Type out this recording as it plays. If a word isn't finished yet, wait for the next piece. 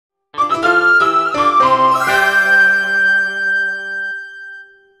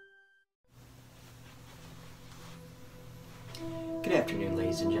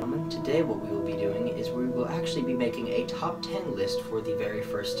list for the very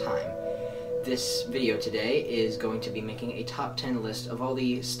first time. This video today is going to be making a top 10 list of all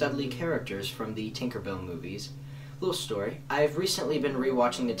the Studley characters from the TinkerBell movies. Little story, I've recently been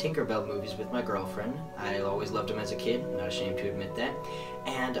rewatching the TinkerBell movies with my girlfriend. I always loved them as a kid, not ashamed to admit that,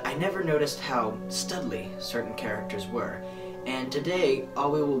 and I never noticed how Studley certain characters were. And today,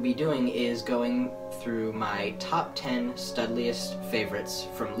 all we will be doing is going through my top 10 Studliest favorites,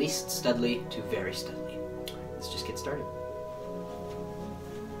 from least Studley to very Studley. Let's just get started.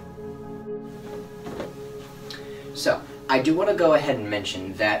 So, I do want to go ahead and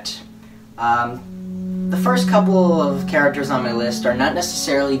mention that the first couple of characters on my list are not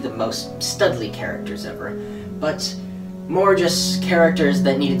necessarily the most Studley characters ever, but more just characters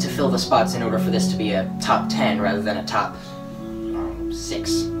that needed to fill the spots in order for this to be a top 10 rather than a top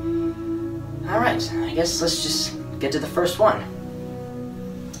 6. Alright, I guess let's just get to the first one.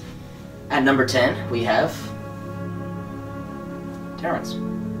 At number 10, we have Terrence.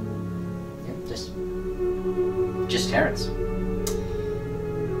 Yep, just Terrence.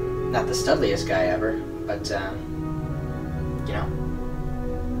 Not the Studliest guy ever, but, you know,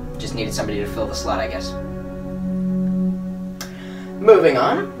 just needed somebody to fill the slot, I guess. Moving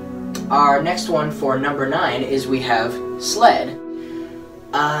on, our next one for number 9 is we have Sled.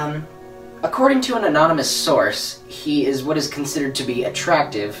 According to an anonymous source, he is what is considered to be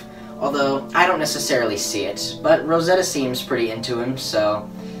attractive, although I don't necessarily see it, but Rosetta seems pretty into him, so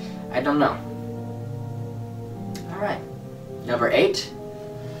I don't know. Alright, number 8,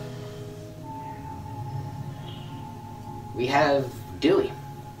 we have Dewey.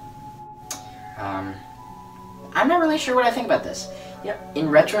 I'm not really sure what I think about this. Yep, in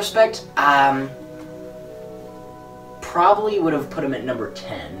retrospect, probably would have put him at number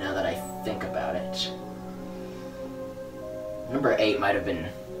 10, now that I think about it. Number 8 might have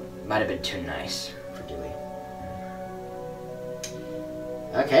been too nice for Dewey.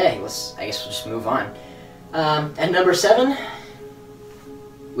 Okay, I guess we'll just move on. At number 7,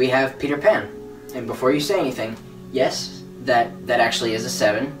 we have Peter Pan. And before you say anything, yes, that actually is a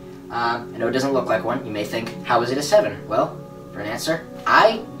 7. I know it doesn't look like one. You may think, how is it a 7? Well, for an answer,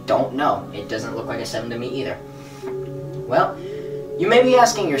 I don't know. It doesn't look like a 7 to me either. Well, you may be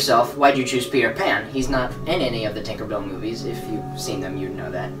asking yourself, why'd you choose Peter Pan? He's not in any of the TinkerBell movies. If you've seen them, you'd know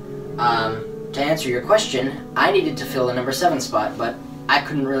that. To answer your question, I needed to fill the number 7 spot, but I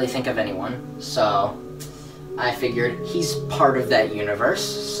couldn't really think of anyone, so I figured he's part of that universe,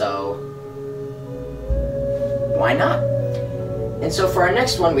 so why not? And so for our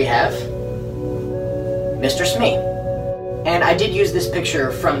next one we have Mr. Smee. And I did use this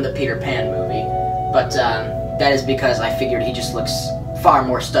picture from the Peter Pan movie, but that is because I figured he just looks far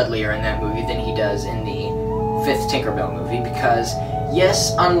more Studlier in that movie than he does in the 5th TinkerBell movie, because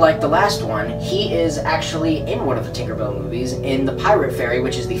yes, unlike the last one, he is actually in one of the TinkerBell movies, in The Pirate Fairy,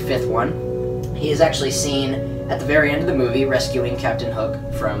 which is the 5th one. He is actually seen at the very end of the movie rescuing Captain Hook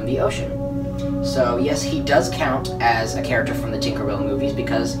from the ocean. So yes, he does count as a character from the TinkerBell movies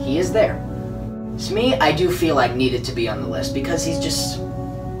because he is there. Smee, I do feel like needed to be on the list because he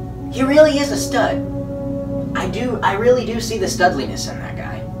really is a stud. I really do see the studliness in that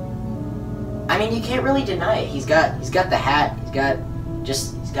guy. I mean, you can't really deny it. He's got the hat,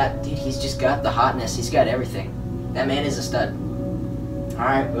 he's just got the hotness, he's got everything. That man is a stud.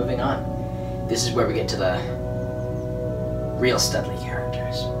 Alright, moving on. This is where we get to the real Studley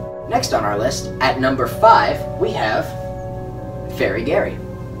characters. Next on our list, at number 5, we have Fairy Gary.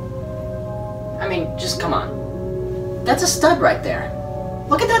 I mean, just come on. That's a stud right there.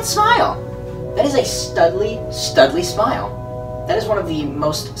 Look at that smile! That is a studly smile. That is one of the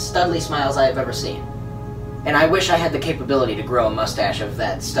most studly smiles I have ever seen. And I wish I had the capability to grow a mustache of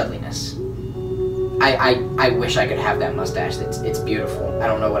that studliness. I wish I could have that mustache. It's beautiful. I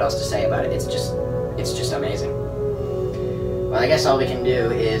don't know what else to say about it. It's just amazing. Well, I guess all we can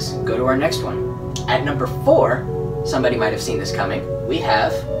do is go to our next one. At number 4, somebody might have seen this coming, we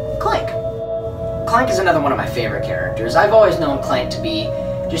have Clank. Clank is another one of my favorite characters. I've always known Clank to be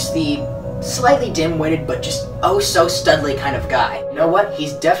just the slightly dim-witted, but just oh-so studly kind of guy. You know what?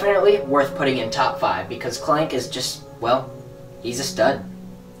 He's definitely worth putting in top 5, because Clank is just, well, he's a stud.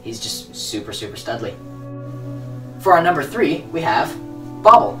 He's just super, super studly. For our number 3, we have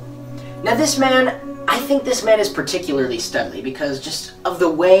Bobble. Now this man, I think this man is particularly studly because just of the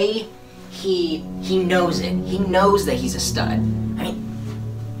way he knows it. He knows that he's a stud. I mean,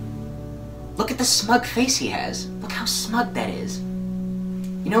 look at the smug face he has. Look how smug that is.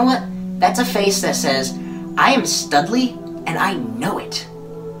 You know what? That's a face that says, I am studly and I know it.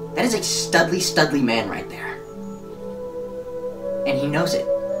 That is a studly man right there. And he knows it.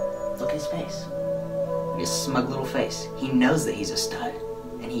 Look at his face. His smug little face. He knows that he's a stud,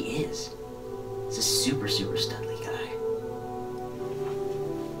 and he is. He's a super, super studly guy.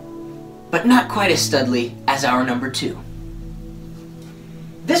 But not quite as studly as our number 2.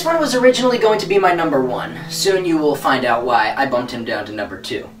 This one was originally going to be my number 1. Soon you will find out why I bumped him down to number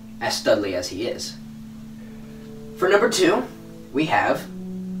 2, as studly as he is. For number 2, we have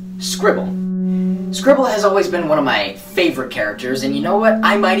Scribble. Scribble has always been one of my favorite characters, and you know what?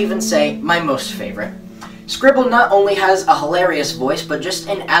 I might even say my most favorite. Scribble not only has a hilarious voice, but just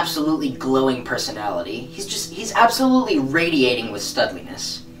an absolutely glowing personality. He's absolutely radiating with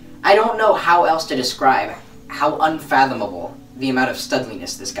studliness. I don't know how else to describe how unfathomable the amount of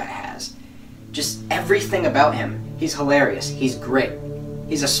studliness this guy has. Just everything about him. He's hilarious. He's great.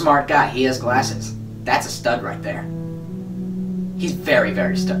 He's a smart guy. He has glasses. That's a stud right there. He's very,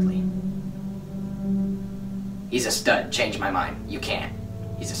 very studly. He's a stud. Change my mind. You can't.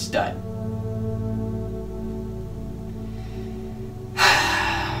 He's a stud.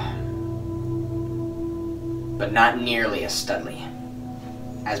 But not nearly as studly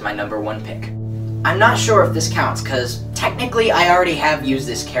as my number 1 pick. I'm not sure if this counts, because technically I already have used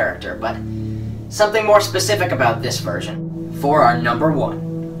this character, but something more specific about this version. For our number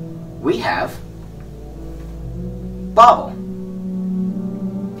 1, we have Bobble.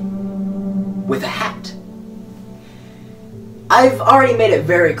 With a hat. I've already made it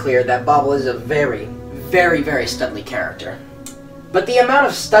very clear that Bobble is a very, very, very studly character. But the amount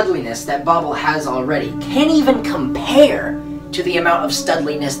of studliness that Bobble has already can't even compare to the amount of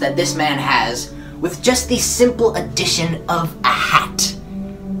studliness that this man has with just the simple addition of a hat.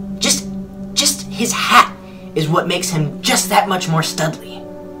 Just his hat is what makes him just that much more studly.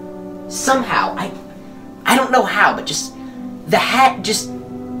 Somehow, I don't know how, but just the hat, just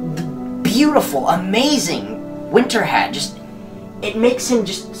the beautiful, amazing winter hat, just it makes him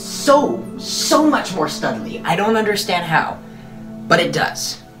just so much more studly. I don't understand how, but it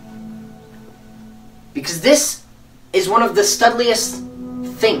does. Because this is one of the studliest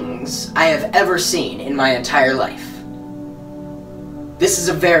things I have ever seen in my entire life. This is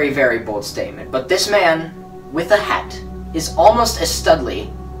a very, very bold statement, but this man with a hat is almost as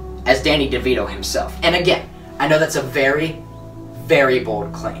studly as Danny DeVito himself. And again, I know that's a very, very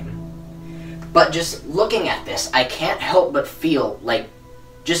bold claim. But just looking at this, I can't help but feel like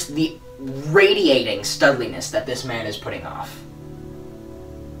just the radiating studliness that this man is putting off.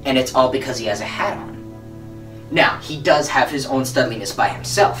 And it's all because he has a hat on. Now, he does have his own studliness by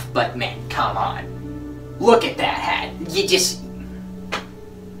himself, but man, come on. Look at that hat.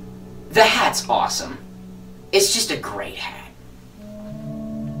 The hat's awesome. It's just a great hat.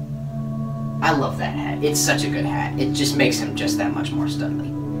 I love that hat. It's such a good hat. It just makes him just that much more studly.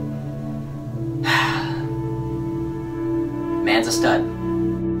 Man's a stud.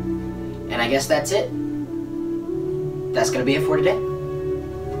 And I guess that's it. That's gonna be it for today.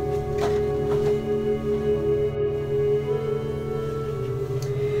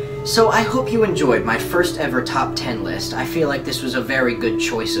 So I hope you enjoyed my first ever top 10 list. I feel like this was a very good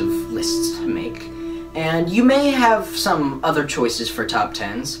choice of lists to make. And you may have some other choices for top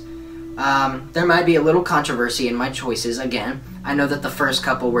 10s. There might be a little controversy in my choices again. I know that the first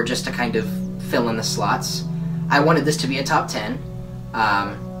couple were just to kind of fill in the slots. I wanted this to be a top 10,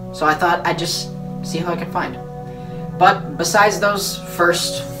 so I thought I'd just see how I could find. But besides those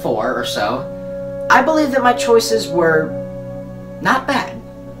first 4 or so, I believe that my choices were not bad.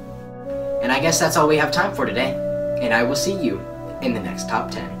 And I guess that's all we have time for today, and I will see you in the next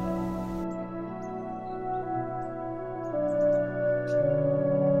top 10.